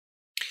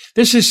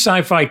This is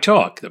Sci-Fi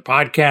Talk, the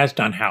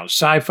podcast on how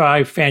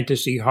sci-fi,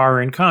 fantasy, horror,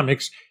 and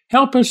comics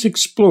help us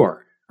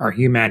explore our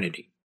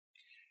humanity.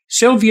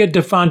 Sylvia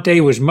de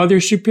Fanti was Mother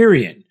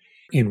Superion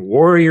in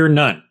Warrior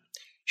Nun.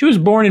 She was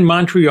born in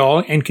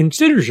Montreal and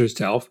considers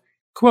herself,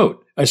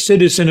 quote, a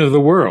citizen of the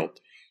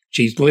world.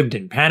 She's lived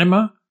in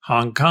Panama,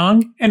 Hong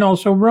Kong, and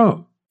also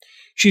Rome.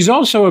 She's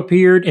also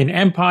appeared in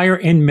Empire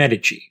and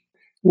Medici.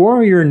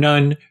 Warrior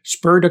Nun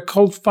spurred a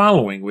cult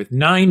following with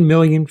 9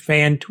 million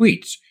fan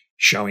tweets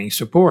showing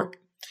support.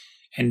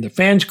 And the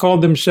fans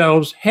called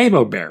themselves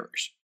Halo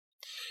Bearers.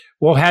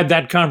 We'll have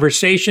that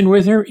conversation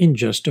with her in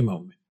just a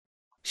moment.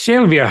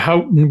 Sylvia,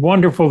 how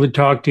wonderful to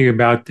talk to you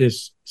about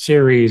this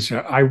series.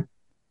 I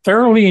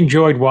thoroughly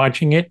enjoyed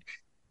watching it,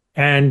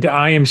 and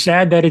I am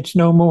sad that it's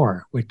no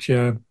more, which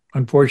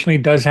unfortunately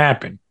does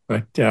happen.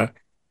 But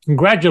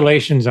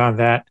congratulations on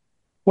that.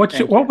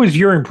 What was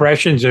your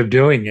impressions of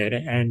doing it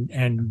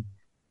and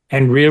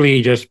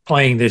really just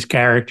playing this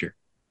character?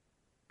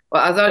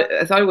 Well,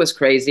 I thought it was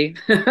crazy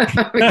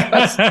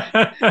because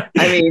I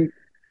mean,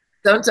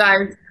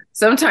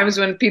 sometimes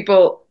when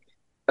people,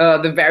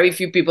 the very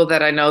few people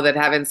that I know that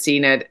haven't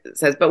seen it,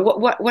 says, "But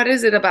what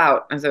is it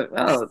about?" I said,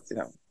 "Well,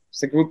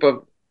 it's a group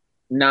of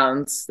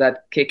nuns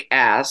that kick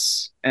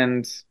ass,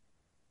 and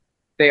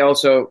they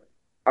also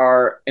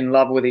are in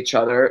love with each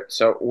other.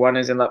 So one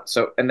is in love,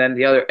 and then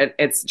the other, and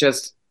it's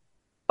just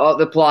all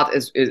the plot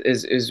is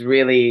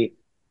really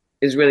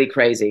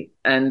crazy."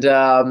 And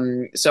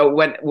so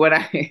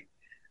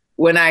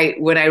when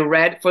I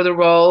read for the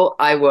role,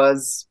 I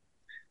was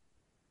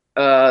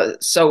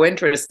so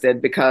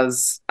interested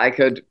because I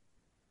could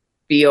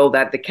feel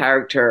that the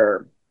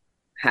character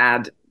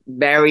had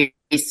very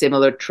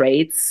similar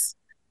traits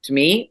to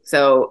me.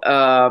 So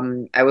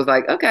I was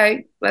like,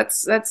 okay,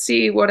 let's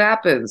see what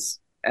happens.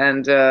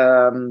 And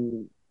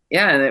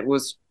yeah, and that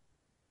was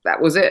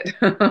it.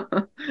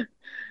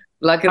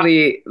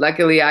 Luckily,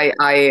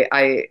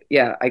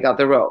 I got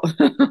the role.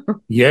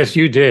 Yes,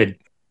 you did.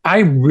 I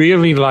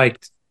really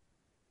liked.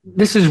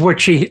 This is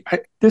what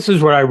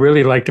I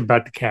really liked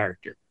about the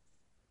character.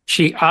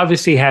 She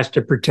obviously has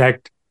to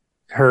protect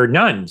her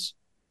nuns,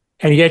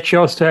 and yet she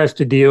also has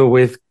to deal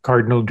with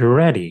Cardinal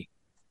Duretti,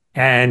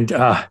 and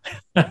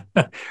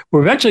who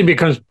eventually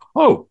becomes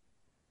Pope.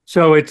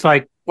 So it's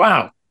like,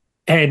 wow.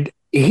 And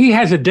he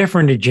has a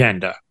different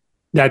agenda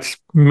that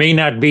may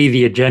not be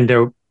the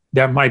agenda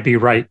that might be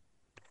right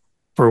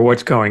for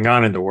what's going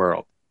on in the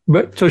world.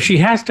 But so she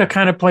has to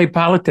kind of play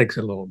politics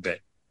a little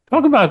bit.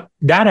 Talk about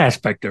that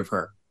aspect of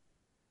her.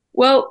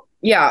 Well,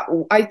 yeah,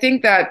 I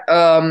think that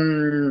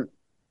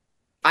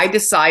I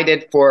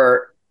decided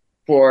for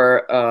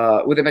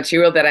with the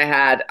material that I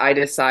had, I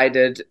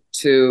decided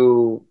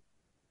to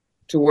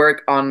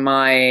work on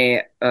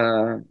my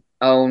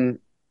own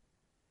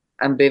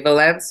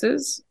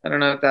ambivalences. I don't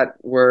know if that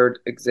word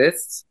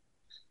exists.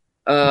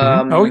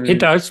 Oh, it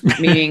does.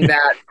 Meaning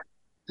that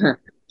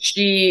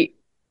she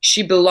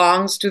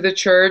belongs to the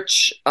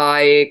church.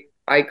 I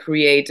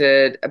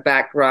created a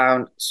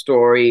background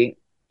story,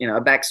 a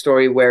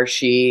backstory where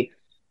she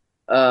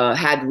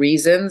had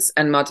reasons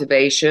and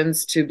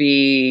motivations to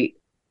be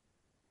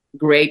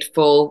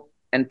grateful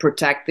and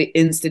protect the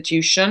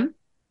institution,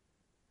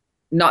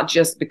 not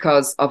just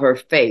because of her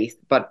faith,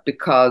 but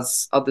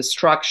because of the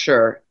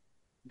structure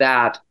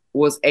that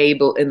was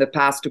able in the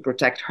past to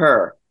protect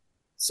her.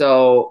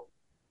 So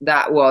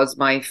that was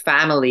my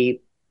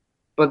family.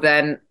 But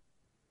then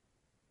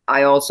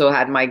I also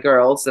had my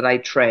girls that I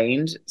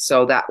trained.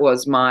 So that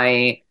was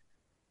my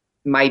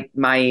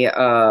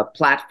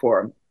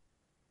platform,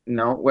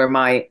 where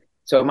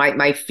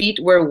my feet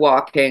were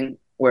walking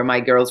where my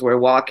girls were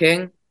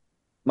walking.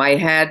 My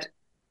head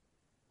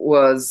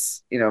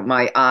was,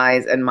 my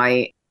eyes and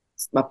my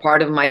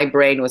part of my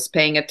brain was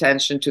paying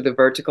attention to the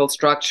vertical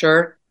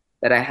structure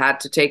that I had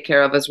to take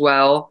care of as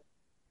well.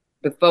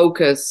 The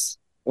focus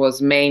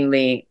was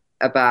mainly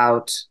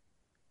about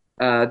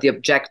the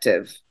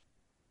objective.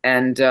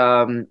 And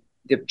the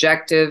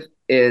objective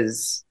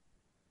is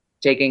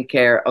taking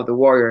care of the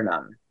warrior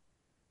nun,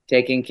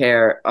 taking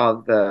care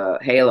of the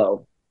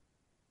halo.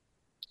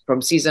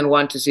 From season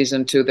 1 to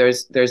season 2,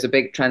 there's a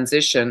big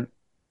transition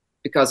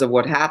because of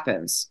what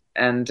happens.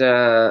 And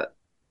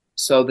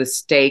so the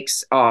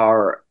stakes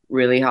are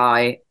really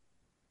high.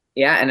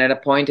 Yeah, and at a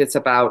point it's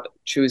about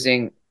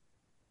choosing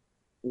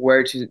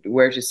where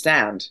to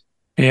stand.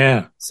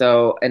 Yeah.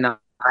 So and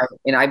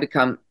I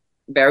become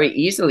very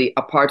easily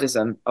a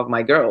partisan of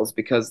my girls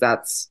because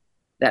that's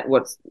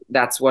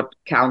what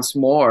counts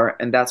more,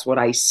 and that's what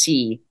I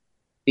see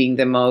being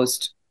the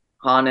most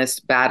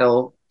honest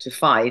battle to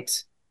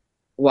fight,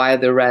 while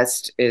the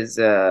rest is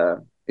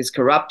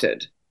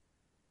corrupted.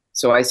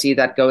 So I see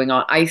that going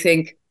on. I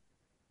think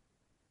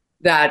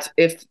that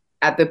if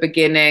at the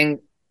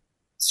beginning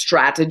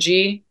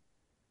strategy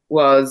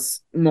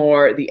was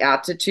more the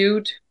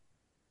attitude,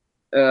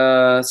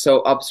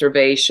 so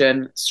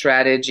observation,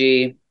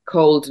 strategy,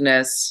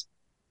 coldness.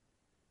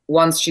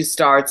 Once she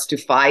starts to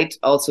fight,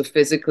 also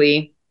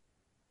physically,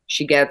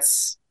 she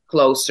gets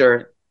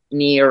closer,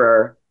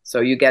 nearer.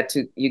 So you get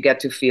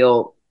to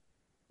feel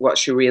what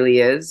she really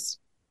is.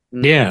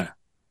 Mm. Yeah.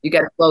 You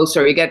get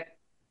closer, you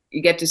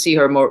get to see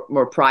her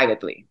more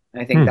privately.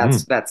 I think Hmm.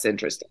 that's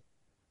interesting.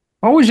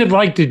 What was it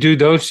like to do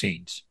those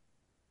scenes,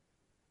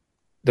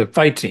 the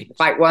fight The scenes?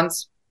 fight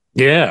ones,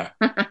 Yeah.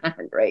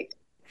 great.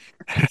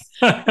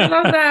 I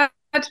love that.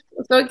 It's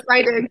so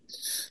exciting.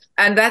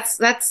 And that's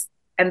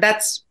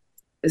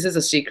this is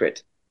a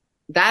secret.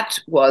 That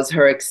was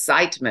her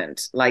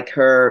excitement, like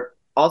her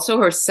also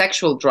her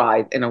sexual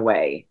drive in a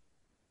way.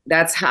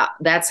 That's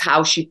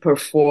how she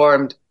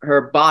performed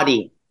her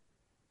body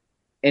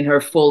in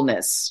her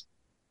fullness.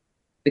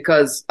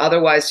 Because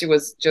otherwise she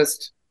was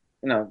just,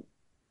 you know,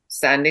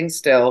 standing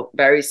still,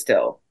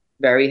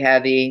 very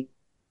heavy,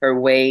 her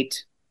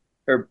weight,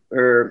 her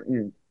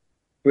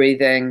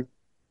breathing,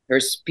 her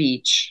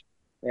speech,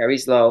 very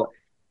slow.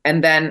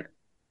 And then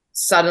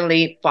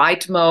suddenly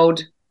fight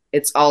mode,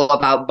 it's all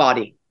about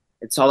body.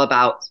 It's all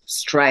about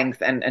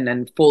strength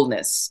and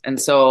fullness.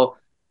 And so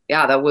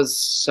yeah, that was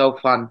so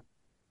fun.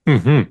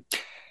 Hmm.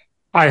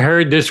 I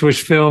heard this was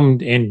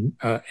filmed in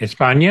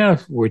España,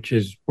 which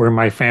is where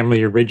my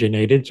family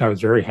originated. So I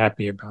was very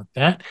happy about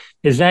that.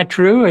 Is that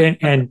true?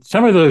 And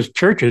some of those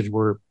churches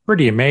were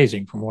pretty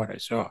amazing from what I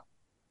saw.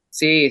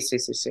 Sí.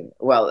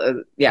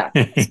 Well, yeah,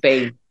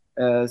 Spain,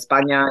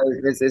 España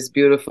is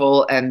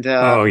beautiful, and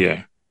Oh,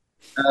 yeah.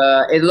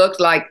 it looked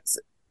like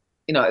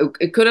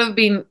it could have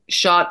been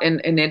shot in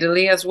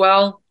Italy as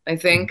well. I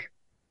think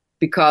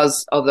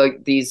because of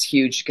these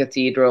huge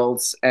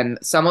cathedrals, and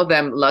some of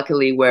them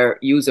luckily were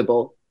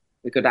usable.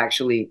 We could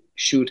actually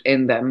shoot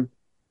in them,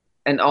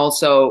 and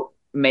also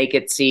make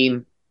it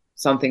seem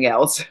something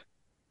else,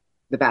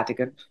 the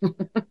Vatican,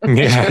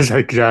 Yes,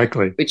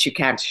 exactly. which you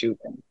can't shoot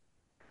in.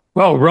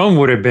 Well, Rome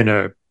would have been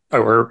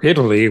or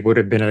Italy would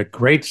have been a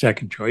great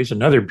second choice,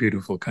 another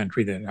beautiful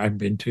country that I've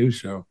been to.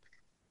 So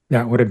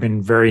that would have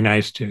been very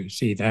nice to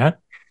see that.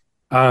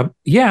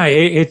 Yeah,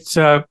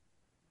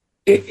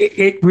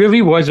 it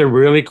really was a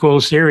really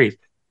cool series.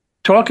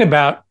 Talk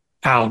about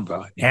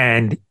Alba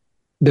and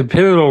the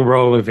pivotal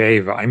role of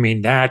Ava. I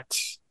mean, there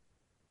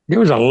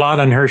was a lot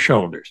on her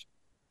shoulders.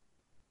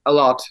 A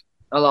lot,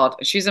 a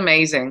lot. She's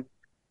amazing.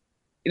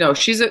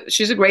 She's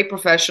a great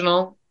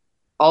professional.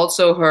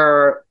 Also,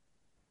 her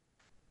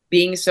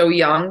being so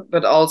young,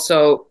 but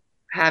also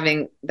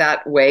having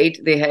that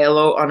weight, the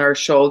halo on her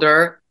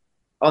shoulders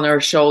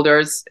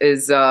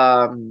is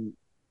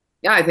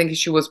yeah, I think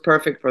she was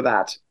perfect for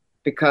that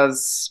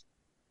because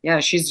yeah,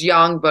 she's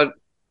young but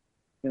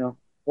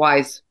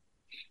wise.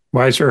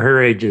 Wise for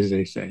her age, as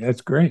they say.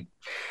 That's great.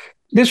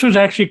 This was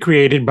actually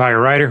created by a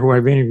writer who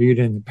I've interviewed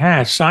in the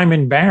past,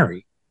 Simon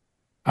Barry.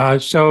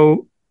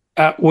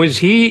 Was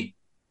he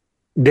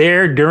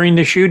there during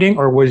the shooting,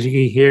 or was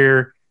he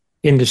here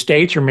in the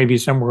States, or maybe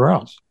somewhere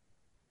else?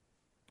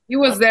 He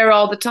was there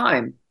all the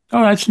time.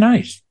 Oh, that's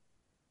nice.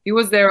 He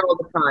was there all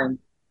the time.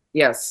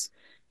 Yes.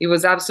 He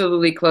was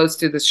absolutely close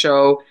to the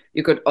show.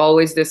 You could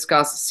always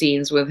discuss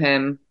scenes with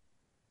him.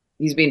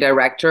 He's been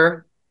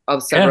director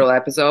of Yeah. several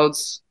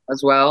episodes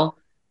as well.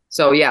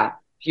 So yeah,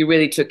 he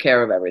really took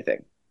care of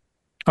everything.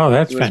 Oh,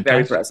 that's He was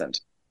very fantastic.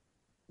 present.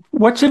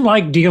 What's it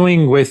like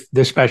dealing with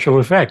the special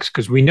effects?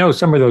 Because we know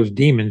some of those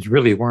demons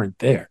really weren't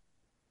there.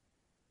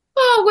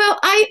 Oh well,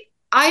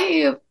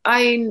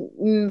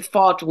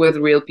 fought with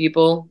real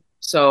people.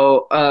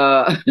 So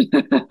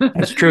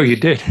That's true. You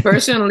did.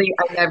 personally,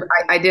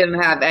 I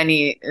didn't have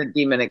any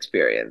demon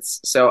experience.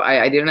 So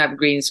I didn't have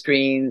green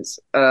screens.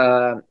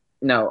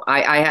 No,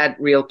 I had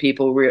real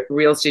people,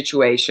 real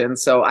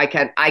situations. So I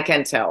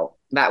can tell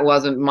that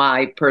wasn't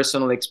my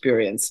personal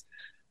experience.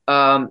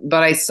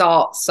 But I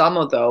saw some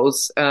of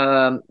those.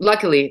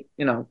 Luckily,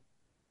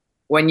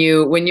 when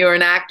you're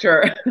an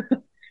actor,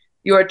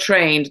 you are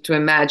trained to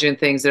imagine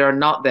things that are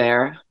not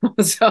there.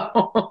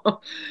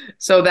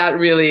 So that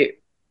really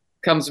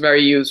comes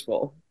very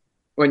useful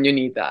when you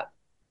need that.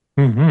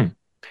 Hmm.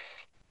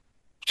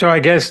 So I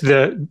guess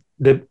the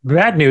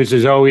bad news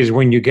is always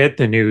when you get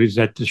the news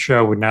that the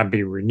show would not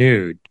be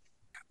renewed.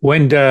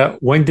 When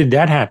did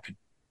that happen?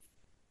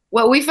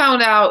 Well, we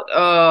found out.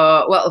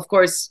 Well, of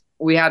course,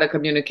 we had a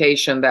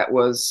communication that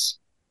was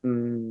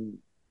um,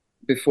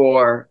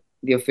 before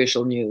the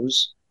official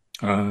news.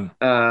 Uh,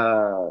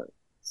 Uh,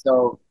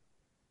 so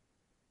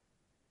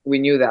we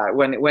knew that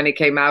when it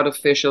came out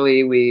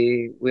officially,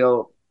 we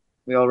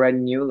already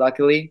knew.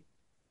 Luckily,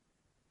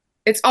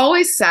 it's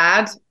always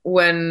sad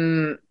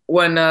when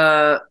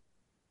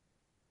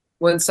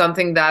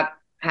something that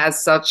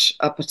has such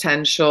a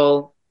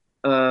potential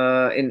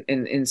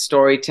in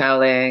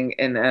storytelling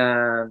and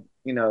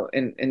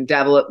in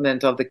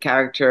development of the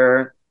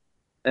character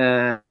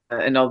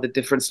and all the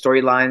different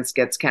storylines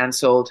gets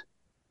canceled.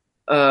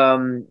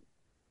 Um,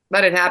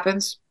 but it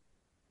happens,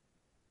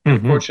 hmm.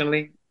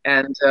 unfortunately,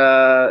 and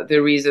the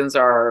reasons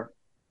are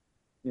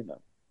you know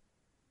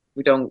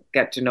we don't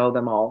get to know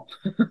them all.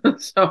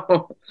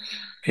 So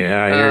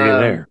Yeah, I hear you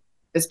um, there.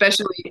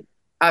 especially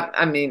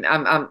I mean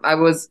I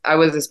was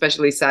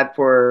especially sad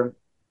for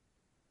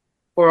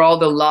all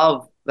the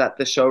love that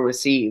the show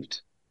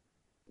received.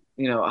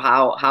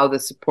 How the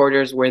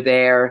supporters were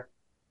there.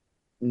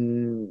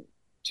 Mm,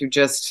 to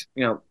just,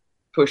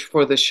 push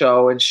for the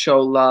show and show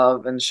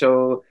love and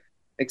show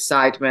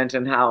excitement,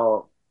 and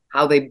how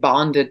they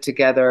bonded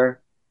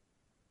together,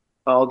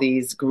 all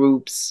these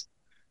groups.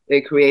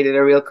 They created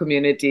a real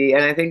community,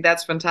 and I think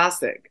that's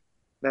fantastic.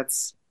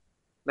 That's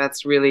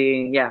that's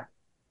really, yeah,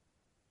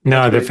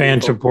 No, that's the really fan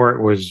beautiful.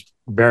 support was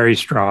very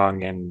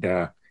strong,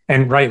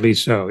 and rightly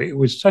so. It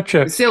was such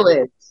a It still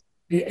is.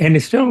 And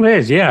it still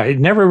is. Yeah. It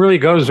never really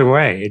goes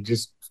away. It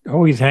just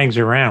always hangs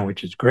around,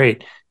 which is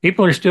great.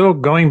 People are still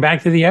going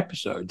back to the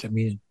episodes. I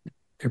mean,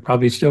 they're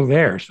probably still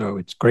there. So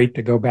it's great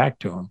to go back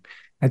to them.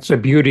 That's the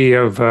beauty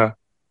of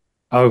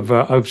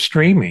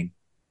streaming.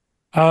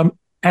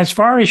 As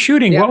far as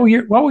shooting, Yeah.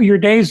 what were your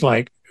days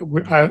like?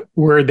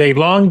 Were they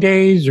long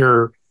days,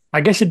 or I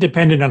guess it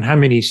depended on how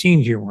many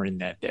scenes you were in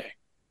that day?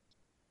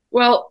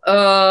 Well,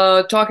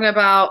 talking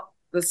about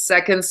the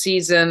second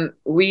season,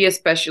 we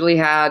especially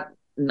had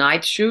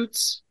night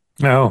shoots.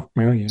 Oh,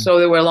 well, yeah. So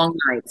there were long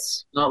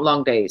nights, not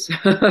long days.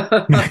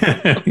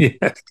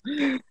 Yes.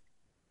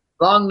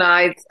 Long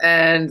nights,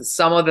 and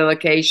some of the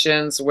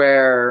locations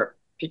were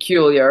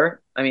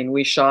peculiar. I mean,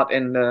 we shot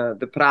in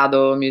the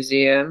Prado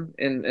Museum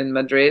in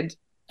Madrid.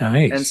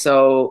 And Nice.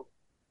 so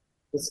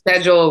the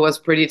schedule was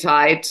pretty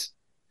tight.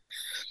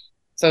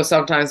 So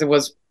sometimes it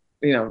was,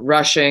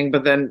 rushing,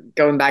 but then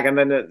going back, and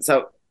then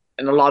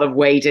and a lot of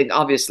waiting,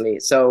 obviously.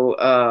 So,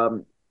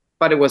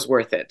 but it was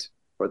worth it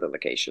for the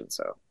location.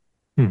 So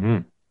Hmm.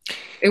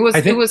 it I was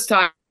it think. was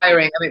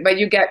tiring. I mean, but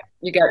you get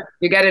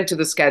into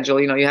the schedule.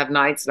 You have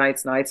nights,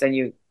 nights, nights, and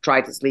you try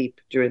to sleep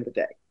during the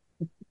day.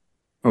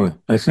 Oh,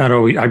 that's not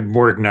always. I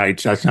work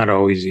nights. That's not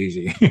always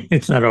easy.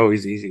 It's not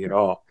always easy at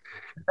all.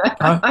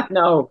 Uh,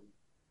 No,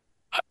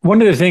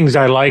 One of the things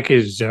I like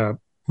is,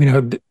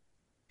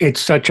 it's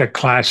such a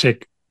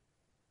classic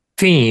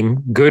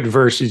theme: good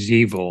versus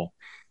evil.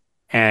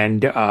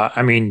 And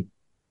I mean,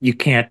 you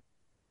can't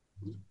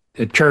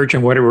the church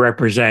and what it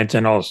represents,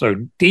 and also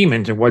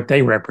demons and what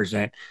they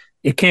represent.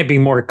 It can't be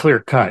more clear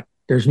cut.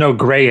 There's no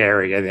gray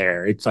area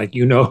there. It's like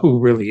who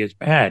really is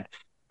bad.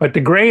 But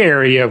the gray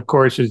area, of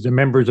course, is the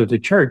members of the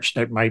church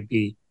that might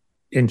be,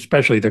 and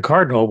especially the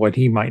cardinal, what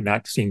he might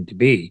not seem to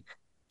be.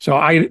 So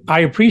I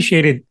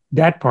appreciated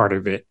that part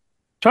of it.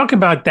 Talk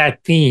about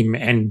that theme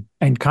and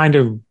kind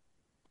of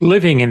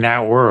living in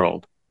that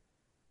world.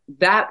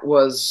 that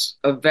was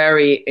a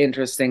very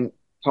interesting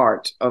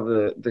part of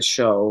the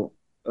show.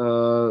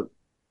 Uh,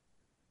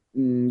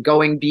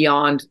 Going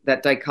beyond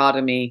that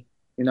dichotomy,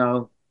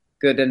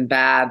 good and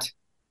bad.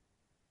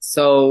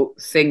 So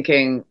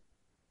thinking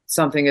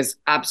something is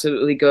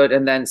absolutely good,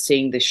 and then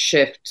seeing the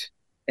shift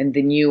and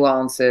the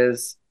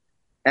nuances,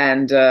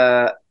 and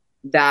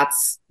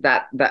that's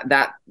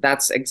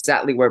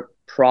exactly where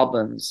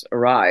problems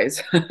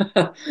arise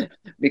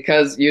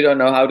because you don't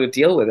know how to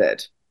deal with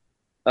it.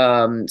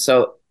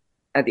 So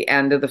at the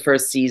end of the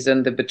first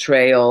season, the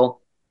betrayal,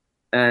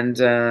 and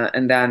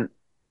then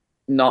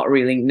not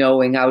really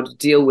knowing how to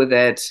deal with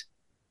it.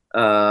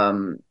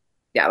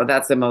 Yeah, well,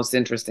 that's the most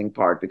interesting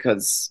part,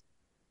 because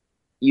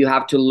you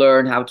have to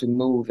learn how to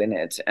move in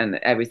it, and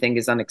everything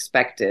is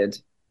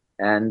unexpected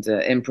and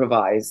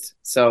improvised.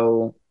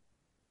 So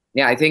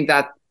yeah, I think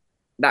that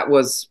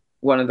was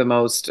one of the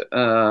most,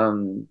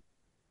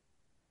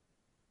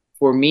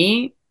 for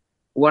me,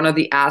 one of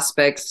the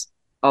aspects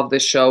of the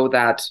show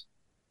that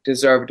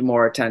deserved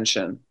more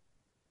attention,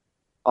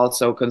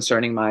 also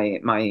concerning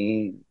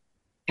my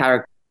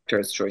characters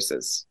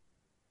choices.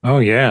 Oh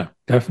yeah,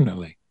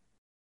 definitely.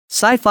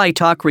 Sci-Fi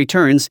Talk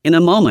returns in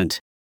a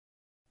moment.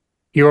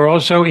 You're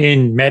also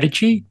in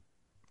Medici,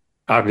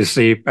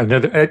 obviously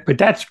another, but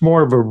that's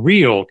more of a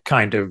real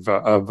kind it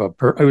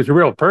was a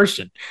real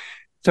person.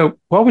 So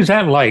what was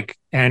that like?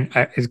 And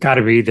it's got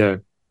to be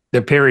the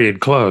period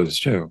clothes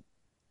too.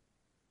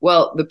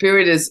 Well, the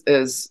period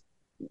is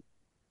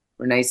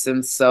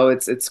Renaissance, so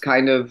it's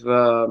kind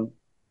of,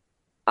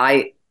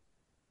 I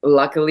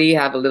luckily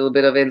have a little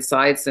bit of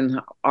insights in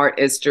art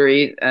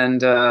history,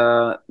 and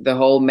the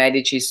whole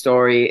Medici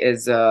story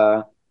is,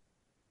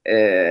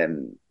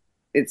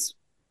 it's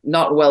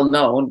not well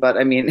known, but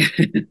I mean,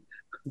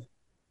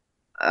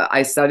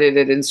 I studied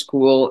it in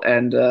school,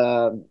 and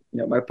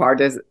my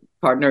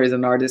partner is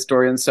an art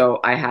historian, so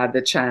I had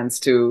the chance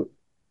to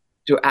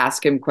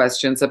ask him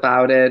questions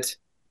about it.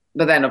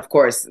 But then, of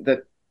course,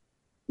 the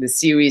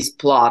series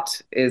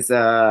plot is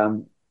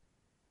of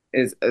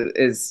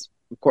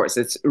course,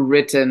 it's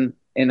written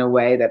in a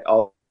way that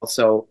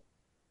also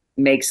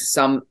makes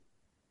some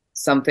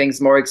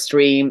things more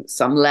extreme,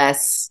 some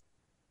less.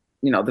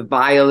 The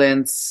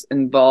violence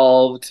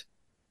involved,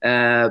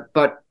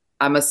 but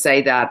I must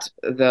say that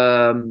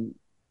the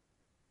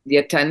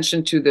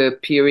attention to the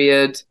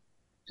period,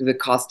 to the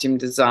costume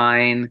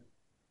design,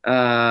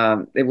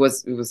 it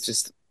was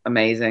just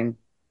amazing,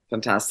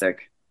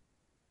 fantastic.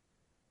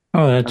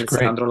 Oh, that's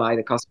great. Alessandro Lai,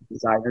 the costume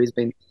designer, he's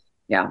been,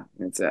 yeah,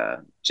 it's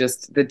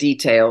just the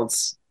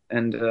details,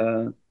 and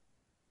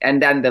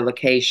then the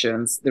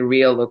locations, the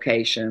real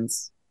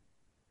locations.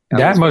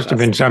 That was must have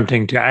been fantastic.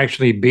 something to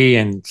actually be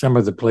in some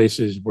of the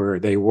places where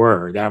they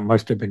were. That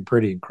must have been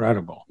pretty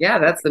incredible. Yeah,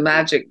 that's the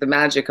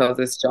magic of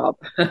this job.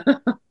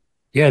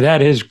 Yeah,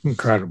 that is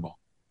incredible.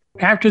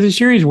 After the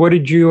series, what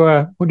did you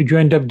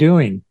end up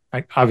doing?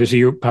 Like, obviously,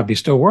 you're probably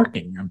still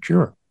working, I'm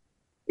sure.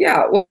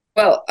 Yeah,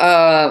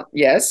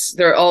 yes,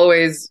 there are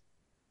always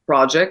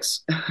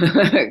projects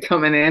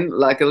coming in.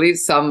 Luckily,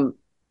 some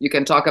you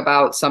can talk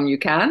about, some you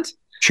can't.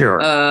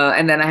 Sure.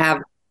 And then I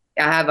have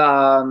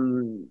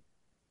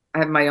I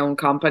have my own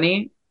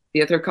company,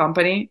 theater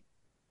company.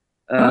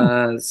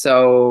 Oh,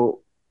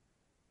 So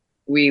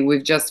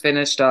we've just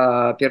finished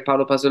a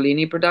Pierpaolo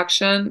Pasolini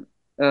production,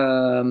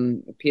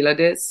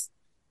 Pylades,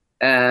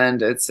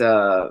 and it's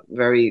a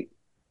very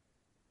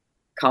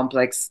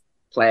complex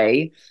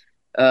play.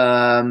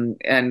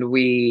 And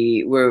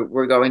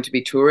we're going to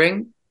be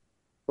touring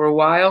for a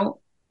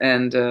while,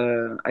 and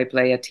I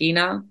play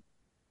Athena,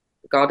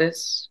 the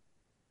goddess.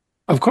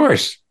 of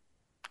course.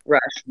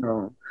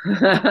 Rational.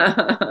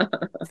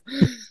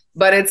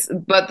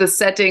 But the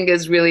setting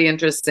is really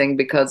interesting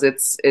because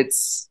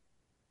it's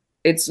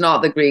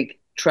not the Greek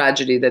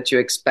tragedy that you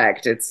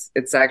expect.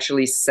 It's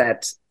actually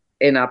set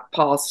in a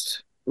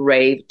post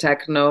rave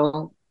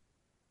techno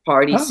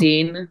party Oh,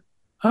 scene.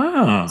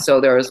 oh. So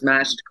there's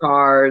smashed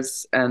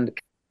cars and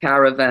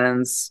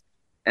caravans,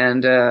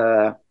 and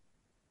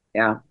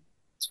yeah,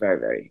 it's very,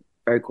 very,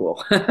 very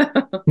cool.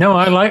 No,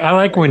 I like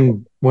Very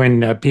cool.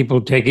 when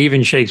people take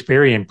even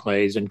Shakespearean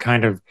plays and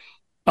kind of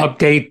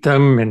update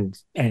them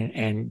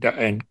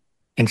and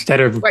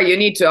instead of Well, you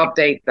need to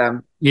update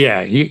them.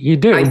 yeah, you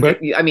do, but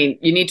I mean,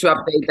 you need to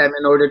update them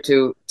in order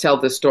to tell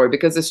the story,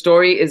 because the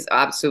story is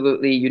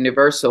absolutely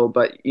universal,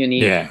 but you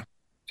need yeah.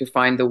 to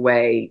find the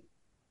way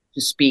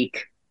to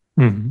speak.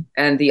 Hmm.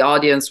 And the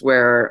audience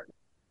was,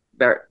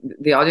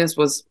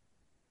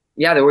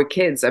 yeah, there were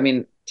kids. I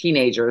mean,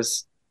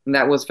 teenagers, and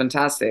that was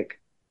fantastic.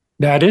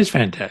 That is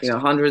You know, fantastic.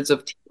 hundreds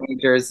of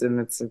teenagers,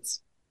 and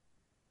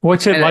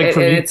What's it like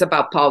for and you? it's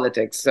about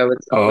politics, so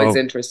it's always Oh,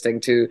 interesting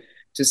to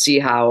see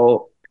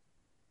how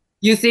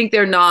you think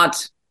they're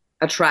not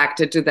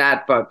attracted to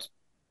that, but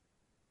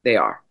they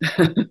are.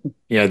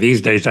 yeah,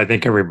 these days I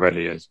think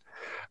everybody is.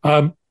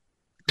 Um,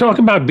 Talk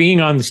about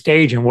being on the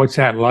stage and what's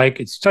that like?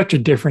 It's such a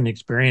different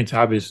experience,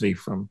 obviously,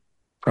 from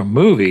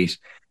movies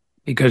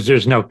because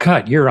there's no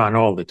cut. You're on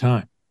all the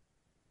time.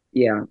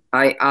 Yeah,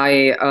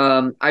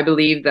 I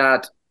believe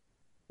that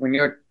when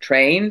you're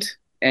trained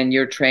and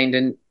you're trained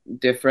in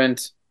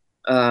different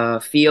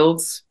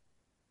fields,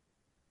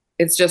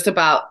 it's just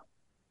about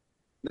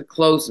the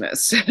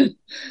closeness.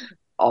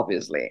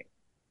 Obviously,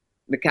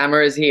 the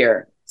camera is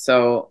here,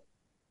 so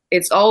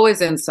it's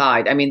always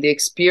inside. I mean, the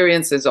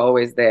experience is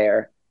always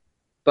there,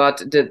 but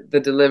the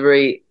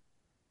delivery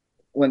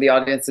when the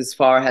audience is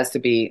far has to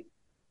be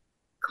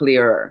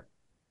clearer,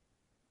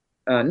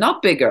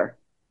 not bigger,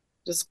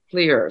 just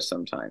clearer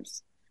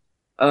sometimes.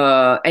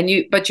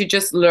 But you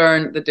just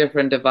learn the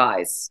different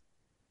device.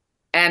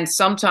 And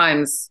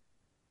sometimes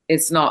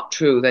it's not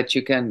true that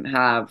you can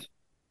have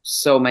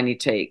so many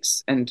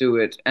takes and do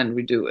it and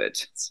redo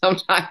it.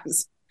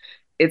 Sometimes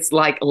it's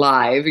like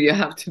live, you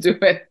have to do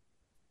it.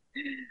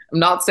 I'm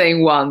not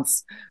saying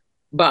once,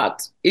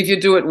 but if you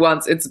do it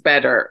once, it's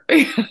better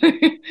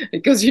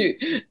because you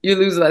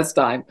lose less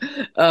time.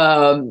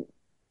 Um,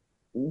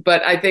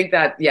 but I think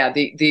that yeah,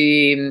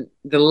 the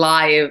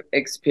live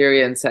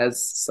experience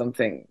has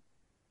something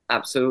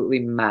absolutely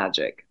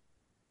magic.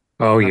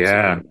 Oh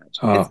yeah. Absolutely magic.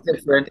 It's Oh,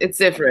 different. It's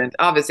different.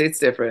 Obviously, it's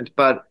different,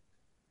 but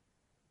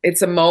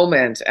it's a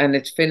moment and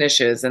it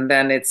finishes, and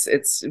then it's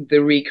the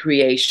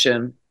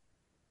recreation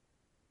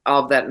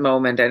of that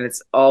moment, and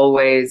it's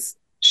always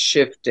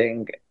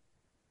shifting.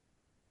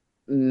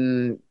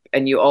 And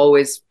you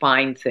always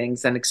find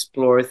things and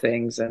explore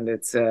things, and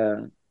it's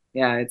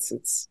yeah,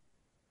 it's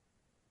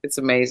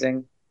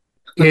amazing.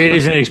 it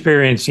is an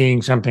experience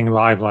seeing something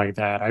live like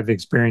that. I've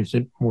experienced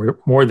it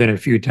more than a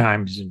few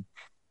times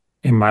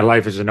in my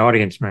life as an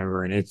audience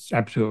member, and it's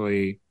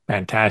absolutely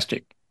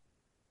fantastic.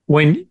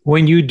 When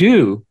you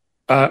do,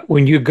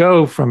 when you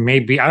go from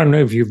maybe I don't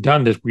know if you've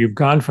done this, but you've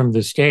gone from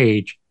the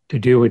stage to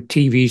do a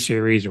TV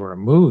series or a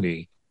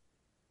movie.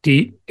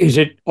 Is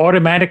it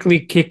automatically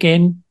kick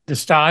in the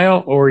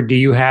style, or do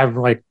you have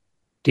like,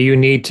 do you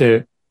need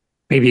to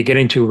maybe get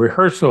into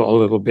rehearsal a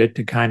little bit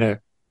to kind of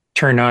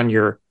turn on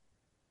your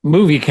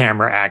movie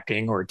camera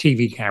acting or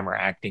TV camera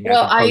acting as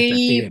Well, opposed to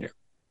I theater?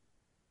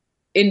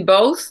 in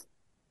both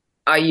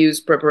I use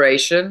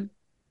preparation,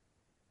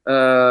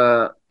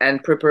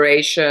 and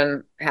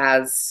preparation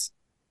has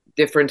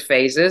different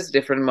phases,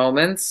 different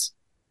moments.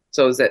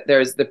 So that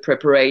there's the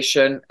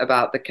preparation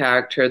about the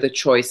character, the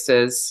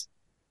choices,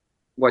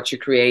 what you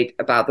create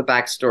about the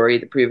backstory,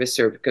 the previous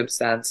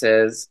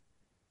circumstances,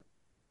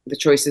 the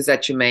choices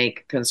that you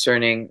make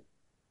concerning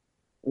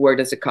where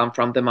does it come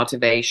from, the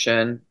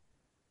motivation,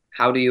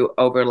 how do you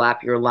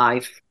overlap your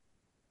life,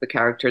 the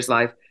character's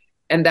life,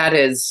 and that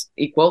is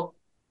equal.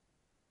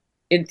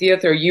 In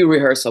theater, you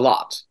rehearse a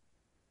lot.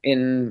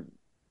 In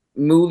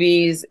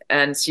movies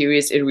and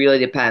series, it really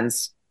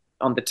depends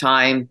on the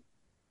time,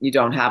 you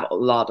don't have a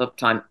lot of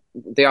time.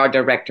 There are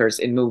directors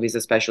in movies,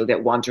 especially,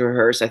 that want to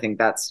rehearse. I think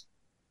that's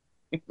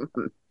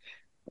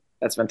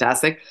that's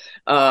fantastic,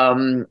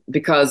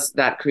 because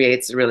that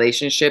creates a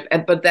relationship.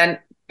 And but then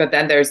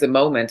there's the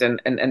moment,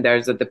 and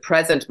there's the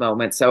present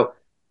moment. So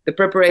the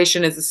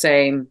preparation is the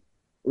same.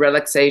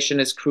 Relaxation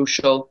is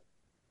crucial.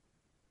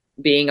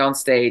 Being on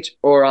stage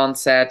or on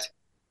set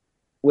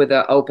with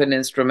an open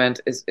instrument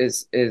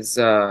is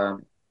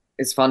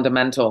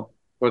fundamental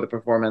for the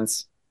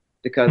performance,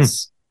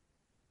 because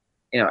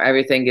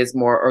everything is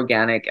more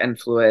organic and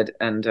fluid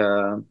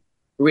and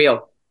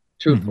real,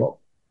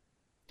 truthful,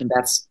 and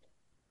that's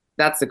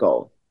the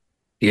goal.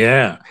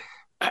 Yeah.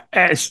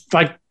 It's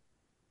like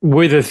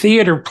with a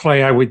theater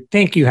play, I would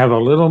think you have a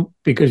little,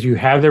 because you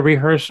have the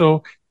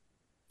rehearsal,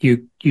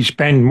 you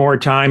spend more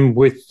time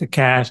with the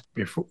cast,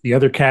 before the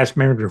other cast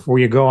members, before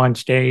you go on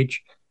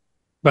stage.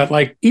 But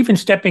like even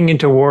stepping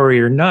into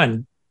Warrior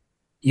Nun,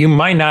 you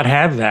might not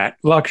have that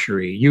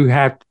luxury. You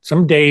have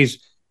some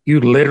days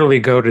you literally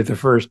go to the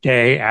first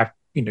day after,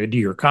 do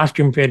your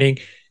costume fitting,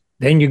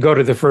 then you go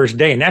to the first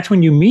day, and that's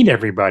when you meet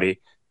everybody.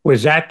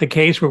 Was that the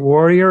case with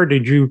Warrior, or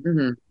did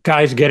you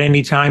guys get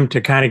any time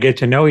to kind of get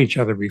to know each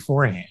other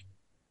beforehand?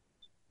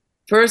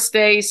 First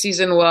day,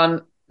 season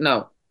 1,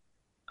 no.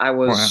 I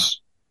was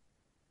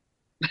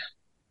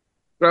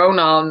thrown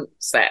on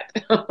set,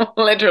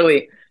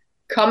 literally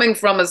coming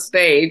from a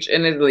stage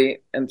in Italy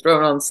and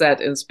thrown on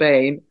set in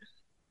Spain,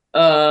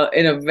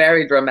 in a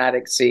very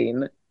dramatic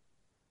scene.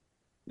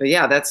 But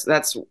yeah, that's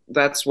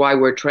why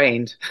we're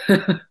trained.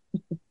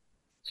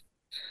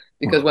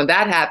 Because when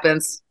that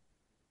happens,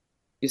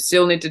 you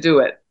still need to do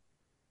it.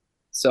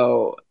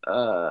 So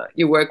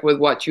you work with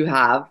what you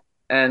have,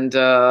 and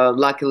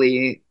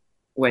luckily,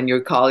 when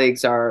your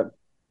colleagues are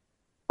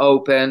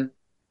open,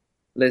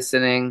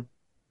 listening,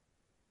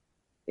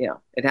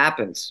 it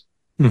happens.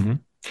 Mm-hmm.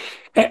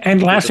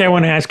 And lastly, I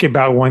want to ask you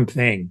about one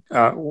thing.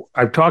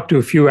 I've talked to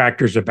a few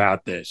actors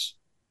about this.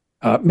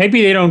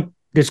 Maybe they don't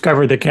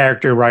discover the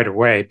character right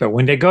away, but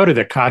when they go to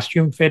the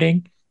costume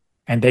fitting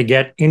and they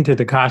get into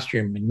the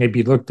costume and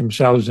maybe look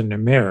themselves in the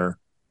mirror,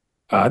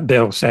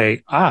 they'll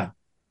say,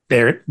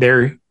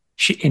 there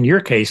she, in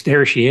your case,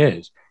 there she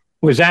is.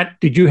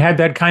 Did you have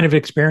that kind of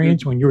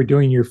experience when you were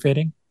doing your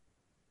fitting?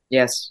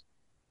 Yes.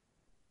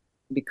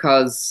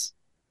 Because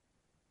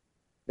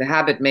the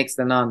habit makes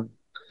the nun.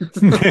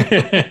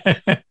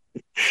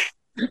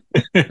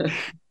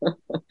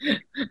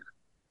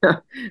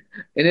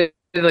 In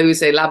Italy, we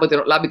say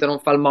l'abito non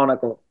fa il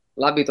monaco.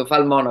 L'abito fa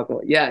il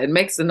monaco. Yeah, it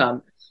makes the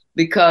nun.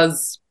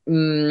 Because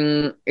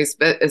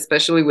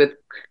especially with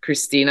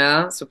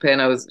Christina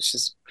Supena,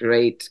 she's a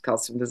great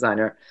costume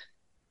designer.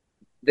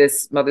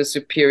 This Mother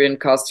Superion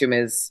costume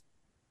has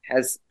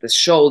the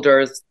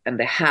shoulders and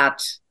the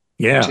hat,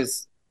 which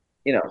is,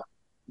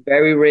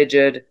 very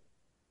rigid.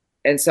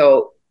 And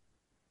so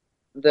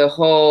the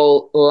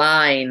whole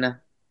line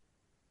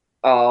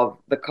of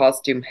the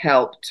costume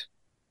helped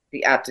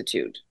the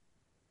attitude.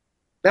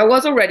 That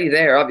was already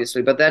there,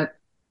 obviously, but then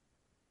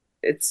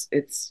it's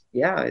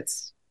the habit.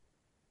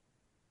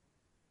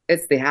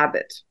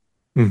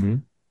 Mm-hmm.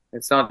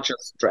 It's not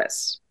just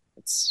dress.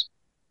 It's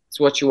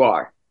what you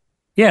are.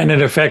 Yeah, and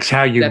it affects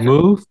how you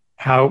move,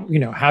 how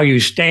you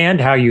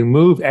stand, how you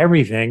move,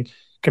 everything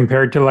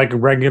compared to like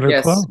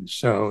regular clothes.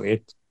 So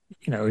it's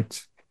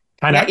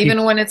kind of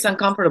even when it's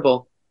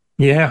uncomfortable.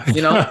 Yeah.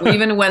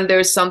 Even when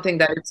there's something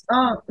that it's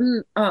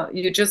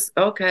you just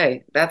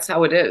that's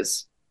how it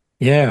is.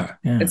 Yeah.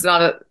 It's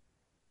not a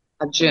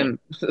gym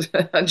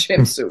a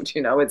gym suit,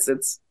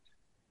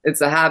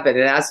 it's a habit.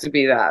 It has to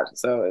be that.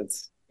 So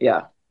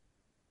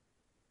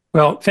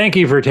Well, thank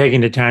you for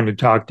taking the time to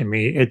talk to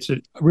me. It's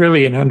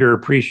really an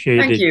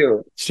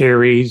underappreciated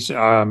series.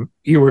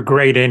 You were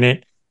great in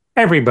it.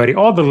 Everybody,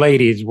 all the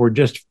ladies were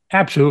just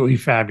absolutely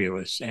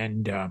fabulous.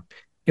 And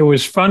it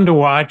was fun to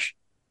watch.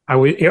 I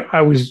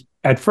was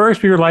at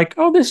first we were like,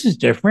 oh, this is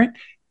different.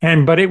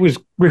 But it was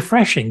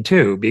refreshing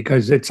too,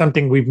 because it's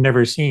something we've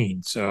never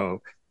seen.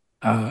 So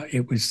I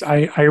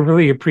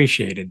really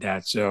appreciated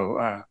that.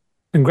 So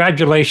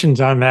congratulations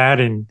on that.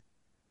 And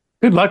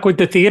good luck with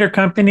the theater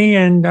company,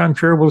 and I'm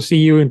sure we'll see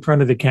you in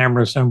front of the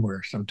camera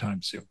somewhere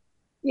sometime soon.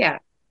 Yeah.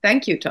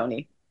 Thank you,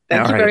 Tony.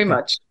 Thank you very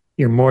much.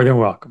 You're more than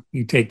welcome.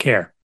 You take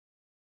care.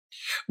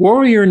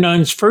 Warrior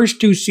Nun's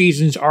first 2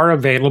 seasons are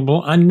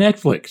available on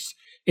Netflix.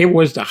 It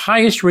was the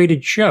highest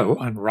rated show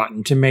on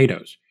Rotten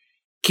Tomatoes.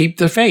 Keep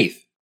the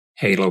faith,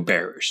 Halo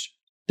Bearers.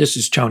 This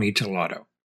is Tony Tellado.